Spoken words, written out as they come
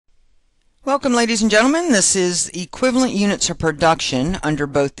Welcome, ladies and gentlemen. This is equivalent units of production under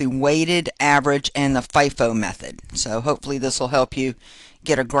both the weighted average and the FIFO method. So hopefully this will help you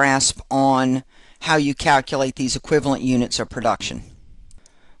get a grasp on how you calculate these equivalent units of production.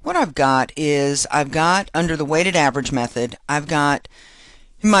 What I've got is under the weighted average method, I've got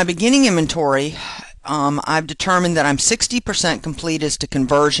in my beginning inventory, I've determined that I'm 60% complete as to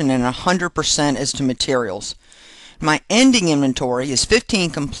conversion and 100% as to materials. My ending inventory is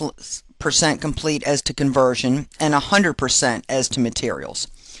 15% complete as to conversion and 100% as to materials.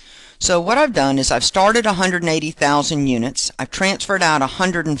 So what I've done is I've started 180,000 units, I've transferred out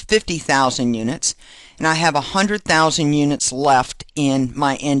 150,000 units, and I have 100,000 units left in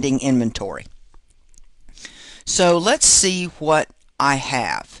my ending inventory. So let's see what I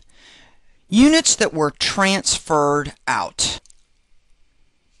have. Units that were transferred out.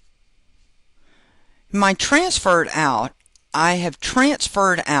 My transferred out, I have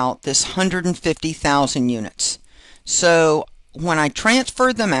transferred out this 150,000 units. So when I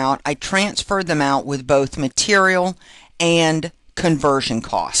transferred them out, I transferred them out with both material and conversion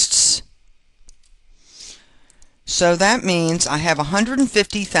costs. So that means I have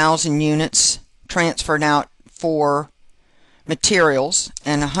 150,000 units transferred out for materials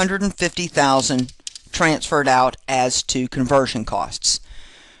and 150,000 transferred out as to conversion costs.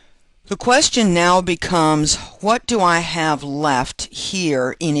 The question now becomes, what do I have left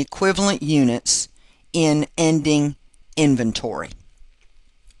here in equivalent units in ending inventory?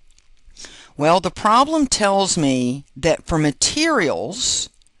 Well, the problem tells me that for materials,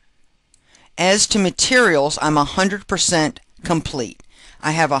 as to materials, I'm 100% complete.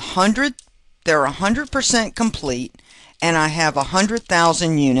 I have they're 100% complete, and I have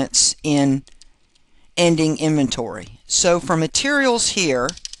 100,000 units in ending inventory. So for materials here,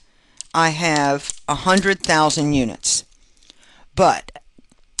 I have 100,000 units. But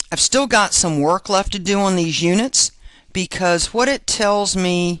I've still got some work left to do on these units, because what it tells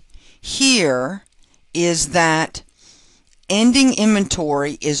me here is that ending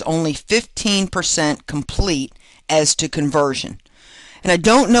inventory is only 15% complete as to conversion. And I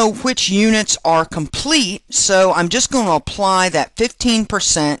don't know which units are complete, so I'm just going to apply that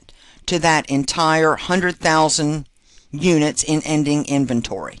 15% to that entire 100,000 units in ending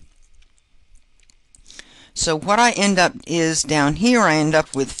inventory. So what I end up is down here, I end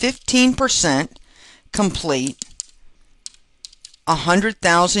up with 15% complete,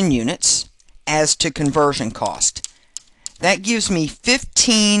 100,000 units as to conversion cost. That gives me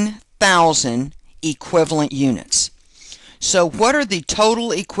 15,000 equivalent units. So what are the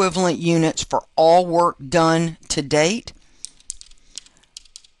total equivalent units for all work done to date?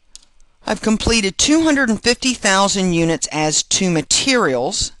 I've completed 250,000 units as to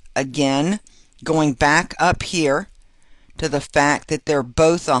materials. Again, going back up here to the fact that they're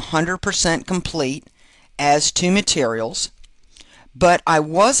both 100% complete as to materials, but I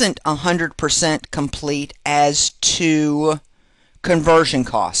wasn't 100% complete as to conversion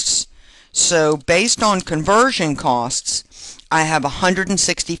costs. So based on conversion costs, I have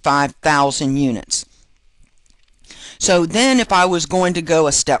 165,000 units. So then if I was going to go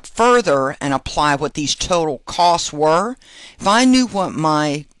a step further and apply what these total costs were, if I knew what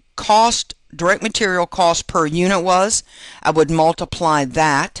my direct material cost per unit was, I would multiply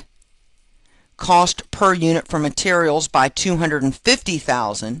that cost per unit for materials by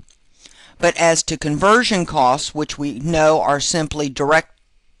 250,000. But as to conversion costs, which we know are simply direct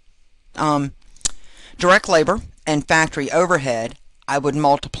labor and factory overhead, I would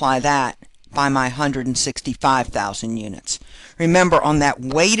multiply that by my 165,000 units. Remember, on that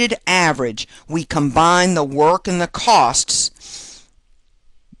weighted average, we combine the work and the costs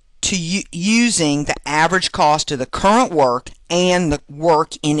to using the average cost of the current work and the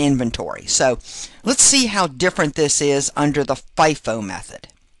work in inventory. So let's see how different this is under the FIFO method.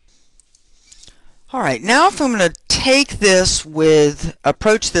 Alright, now if I'm going to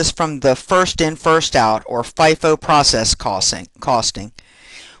approach this from the first in, first out, or FIFO process costing,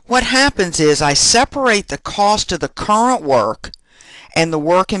 what happens is I separate the cost of the current work and the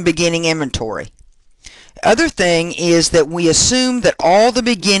work in beginning inventory. The other thing is that we assume that all the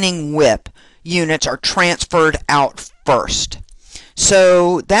beginning WIP units are transferred out first.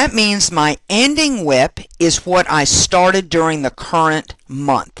 So that means my ending WIP is what I started during the current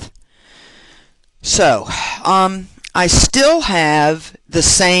month. So I still have the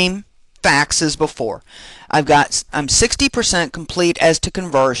same facts as before. I'm 60% complete as to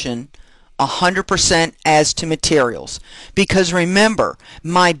conversion, 100% as to materials. Because remember,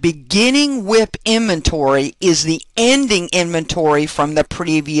 my beginning WIP inventory is the ending inventory from the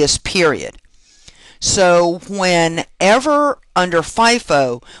previous period. So whenever under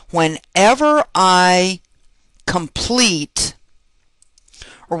FIFO, whenever I complete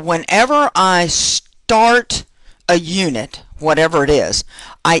or whenever I start a unit, whatever it is,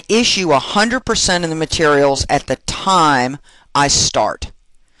 I issue 100% of the materials at the time I start.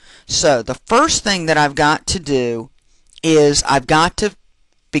 So the first thing that I've got to do is I've got to,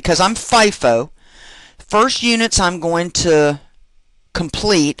 because I'm FIFO, first units I'm going to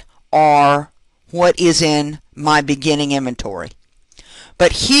complete are what is in my beginning inventory.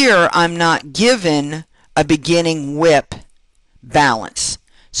 But here I'm not given a beginning WIP balance.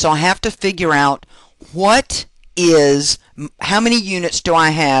 So I have to figure out how many units do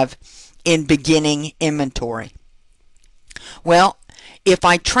I have in beginning inventory. Well, if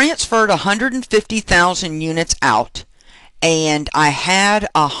I transferred 150,000 units out and I had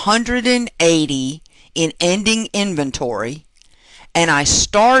 180 in ending inventory and I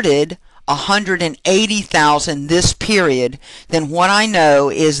started 180,000 this period, then what I know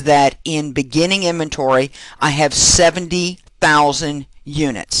is that in beginning inventory I have 70,000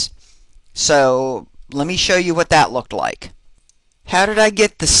 units. So let me show you what that looked like. How did I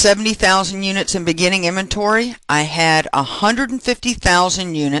get the 70,000 units in beginning inventory? I had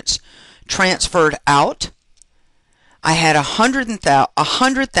 150,000 units transferred out. I had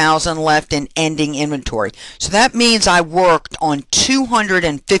 100,000 left in ending inventory. So that means I worked on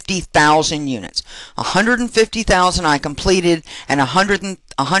 250,000 units. 150,000 I completed and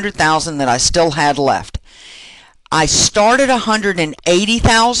 100,000 that I still had left. I started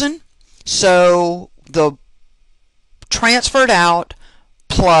 180,000, so the transferred out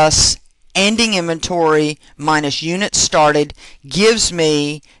plus ending inventory minus units started gives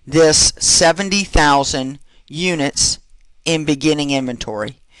me this 70,000 units in beginning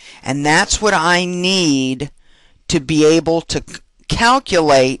inventory. And that's what I need to be able to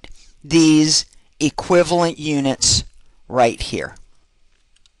calculate these equivalent units right here.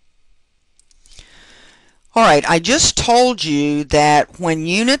 Alright, I just told you that when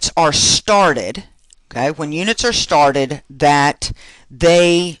units are started, when units are started, that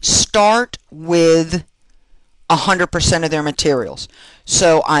they start with 100% of their materials.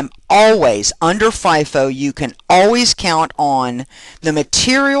 So I'm always, under FIFO, you can always count on the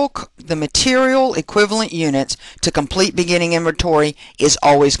material equivalent units to complete beginning inventory is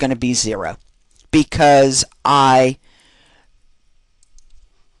always going to be 0, because I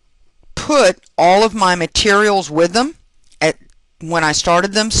put all of my materials with them when I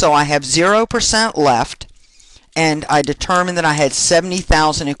started them, so I have 0% left, and I determined that I had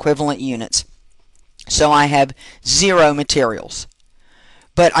 70,000 equivalent units. So I have 0 materials.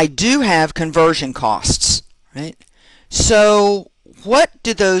 But I do have conversion costs, right? So what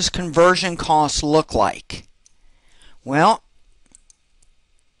do those conversion costs look like? Well,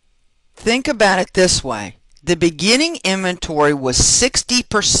 think about it this way. The beginning inventory was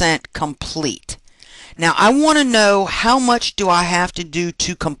 60% complete. Now I want to know how much do I have to do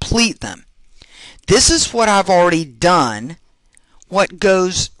to complete them. This is what I've already done. What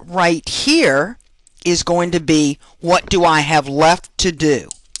goes right here is going to be what do I have left to do.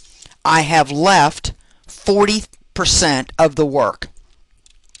 I have left 40% of the work.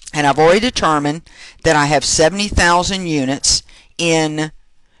 And I've already determined that I have 70,000 units in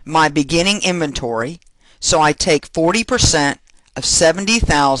my beginning inventory. So I take 40% of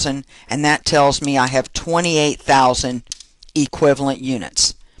 70,000, and that tells me I have 28,000 equivalent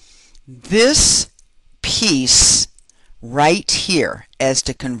units. This piece right here as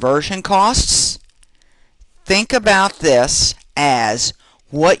to conversion costs, think about this as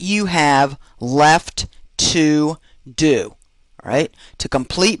what you have left to do. Right? To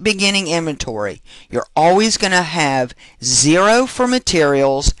complete beginning inventory, you're always going to have 0 for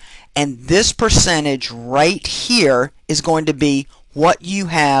materials, and this percentage right here is going to be what you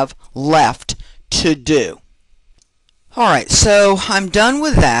have left to do. Alright, so I'm done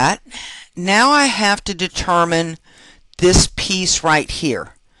with that. Now I have to determine this piece right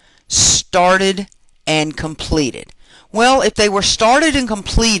here, started and completed. Well, if they were started and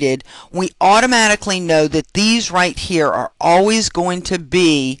completed, we automatically know that these right here are always going to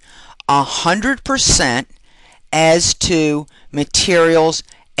be 100% as to materials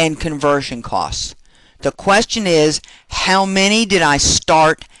and conversion costs. The question is, how many did I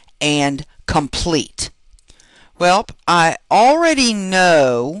start and complete? Well, I already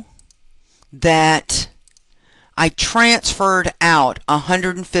know that I transferred out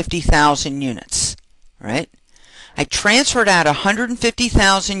 150,000 units, right? I transferred out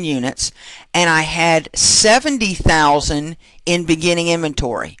 150,000 units, and I had 70,000 in beginning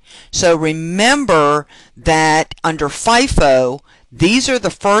inventory. So remember that under FIFO, These are the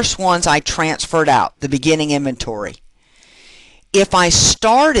first ones I transferred out, the beginning inventory. If I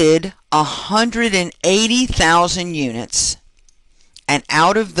started 180,000 units, and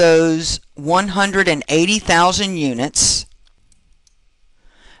out of those 180,000 units,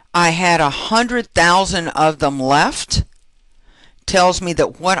 I had 100,000 of them left, tells me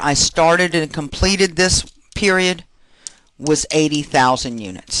that what I started and completed this period was 80,000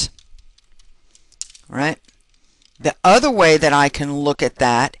 units. All right? The other way that I can look at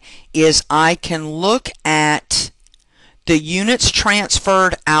that is I can look at the units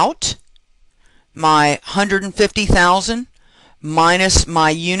transferred out, my 150,000 minus my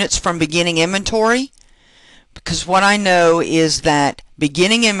units from beginning inventory, because what I know is that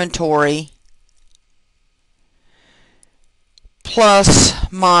beginning inventory plus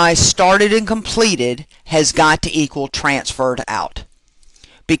my started and completed has got to equal transferred out.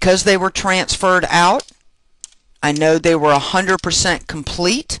 Because they were transferred out, I know they were 100%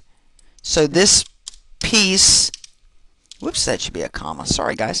 complete. So this piece, whoops, that should be a comma.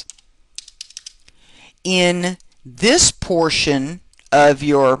 Sorry, guys. In this portion of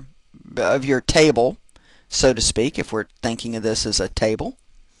your table, so to speak, if we're thinking of this as a table,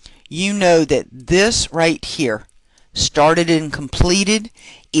 you know that this right here, started and completed,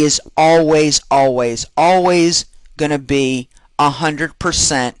 is always going to be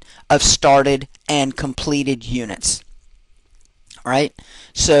 100% of started and completed units. All right?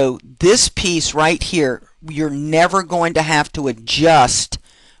 So this piece right here, you're never going to have to adjust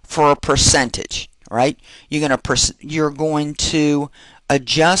for a percentage. All right? You're going to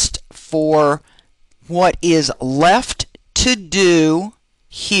adjust for what is left to do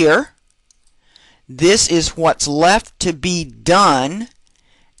here. This is what's left to be done,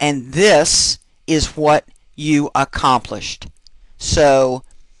 and this is what you accomplished. So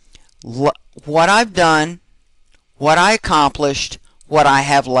what I've done, what I accomplished, what I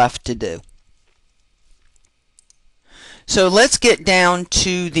have left to do. So let's get down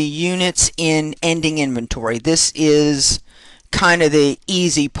to the units in ending inventory. This is kind of the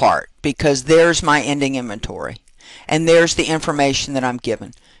easy part because there's my ending inventory and there's the information that I'm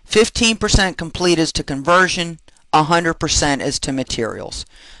given. 15% complete as to conversion, 100% as to materials.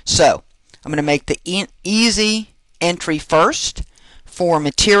 So I'm going to make the easy entry first for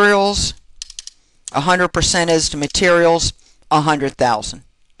materials. 100% as to materials, 100,000.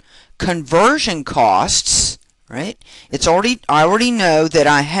 Conversion costs, right? I already know that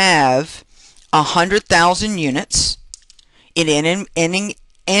I have 100,000 units in ending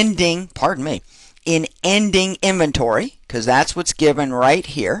inventory, because that's what's given right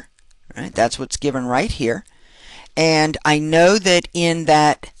here. Right? That's what's given right here. And I know that in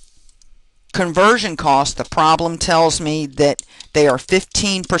that conversion cost, the problem tells me that they are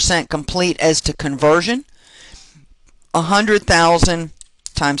 15% complete as to conversion. 100,000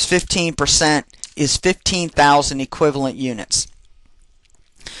 times 15% is 15,000 equivalent units.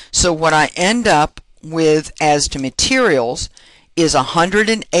 So what I end up with as to materials is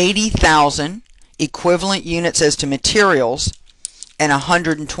 180,000 equivalent units as to materials and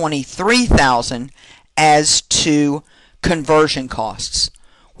 123,000 as to conversion costs.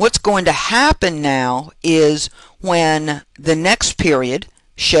 What's going to happen now is when the next period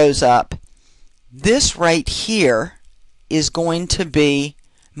shows up, this right here is going to be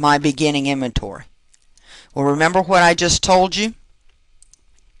my beginning inventory. Well, remember what I just told you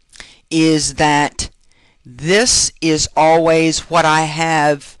is that this is always what I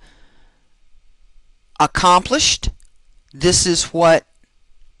have accomplished. This is what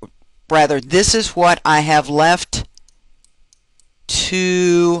I have left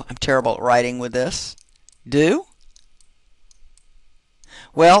to, I'm terrible at writing with this, do.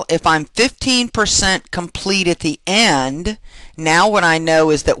 Well, if I'm 15% complete at the end, now what I know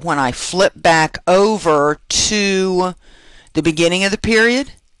is that when I flip back over to the beginning of the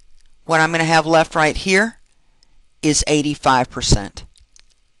period, what I'm going to have left right here is 85%.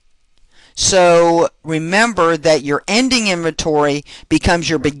 So remember that your ending inventory becomes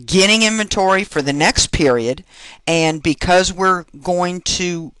your beginning inventory for the next period, and because we're going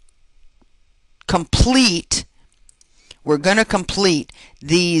to complete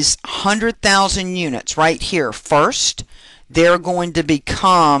these 100,000 units right here first, they're going to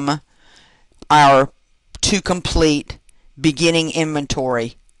become our to complete beginning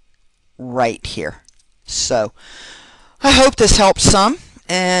inventory right here. So I hope this helps some,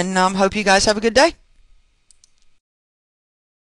 and hope you guys have a good day.